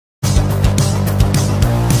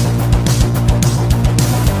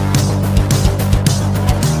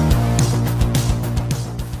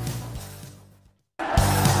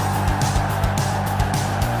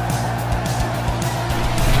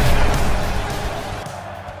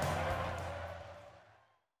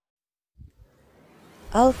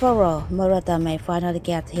Alvaro Morata may finally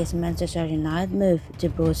get his Manchester United move to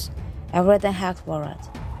boost Everton Hack forward.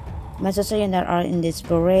 Manchester United are in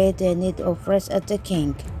desperate need of fresh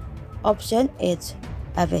attacking option. It's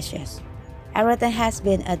ambitious. Everton has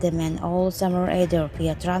been adamant all summer either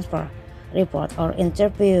via transfer, report or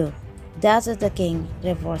interview that attacking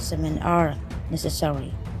reinforcements are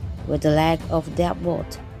necessary. With the lack of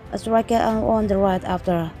depth, a striker on the right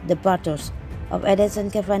after the battles of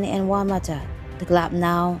Edinson, Cavani and Juan, the club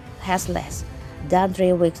now has less than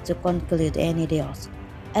 3 weeks to conclude any deals.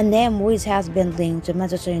 A name which has been linked to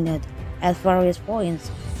Manchester United at various points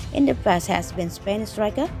in the past has been Spanish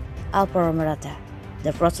striker Alvaro Morata.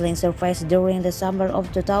 The first link surfaced during the summer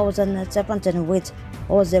of 2017 with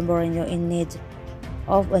Jose Mourinho in need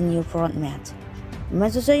of a new frontman.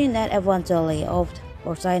 Manchester United eventually opted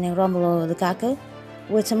for signing Romelu Lukaku,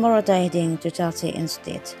 with Morata heading to Chelsea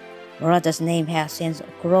instead. Morata's name has since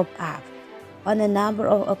cropped up on a number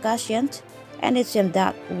of occasions, and it seems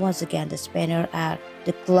that once again the Spaniard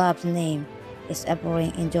the club's name is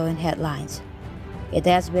appearing in joint headlines. It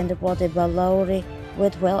has been reported by Lowry,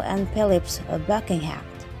 Whitwell and Phillips Buckingham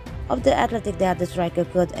of the Athletic that the striker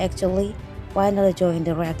could actually finally join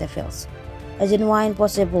the Red Devils. A genuine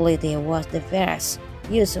possibility was the first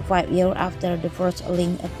used 5 years after the first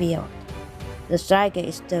link appeared. The striker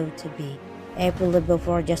is thought to be available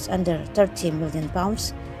for just under £30 million,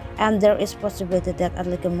 and there is possibility that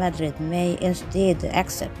Atletico Madrid may instead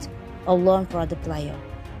accept a loan for the player.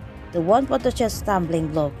 The one potential stumbling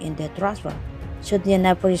block in the transfer, should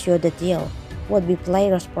United pursue the deal, would be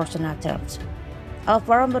players' personal terms.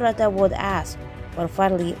 Alvaro Morata would ask for a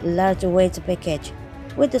fairly large wage package,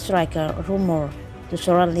 with the striker rumored to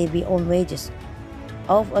currently be on wages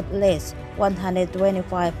of at least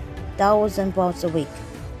 £125,000 a week.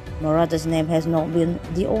 Morata's name has not been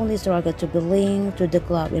the only striker to be linked to the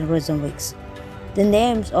club in recent weeks. The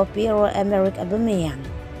names of Pierre-Emerick Aubameyang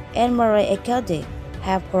and Murray Icardi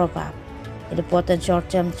have cropped up in the potent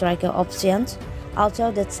short-term striker options,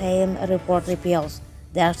 although the same report reveals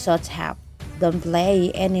that such have don't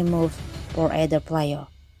play any move for either player.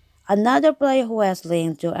 Another player who has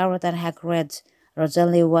linked to Everton Hack Reds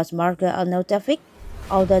recently was Marco Arnautovic,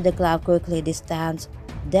 although the club quickly distanced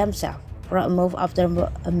themselves from a move after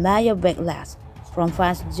a major backlash from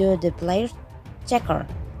fans due to the player's checker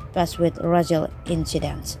past with Rachel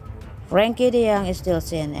incidents. Frankie de Jong is still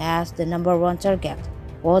seen as the number one target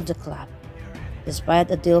for the club, despite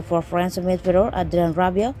a deal for French midfielder Adrien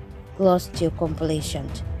Rabiot close to completion.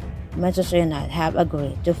 Manchester United have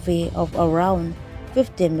agreed to a fee of around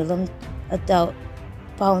 £15 million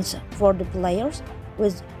for the players,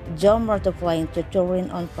 with John Murta flying to Turin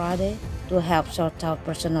on Friday to help sort out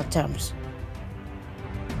personal terms.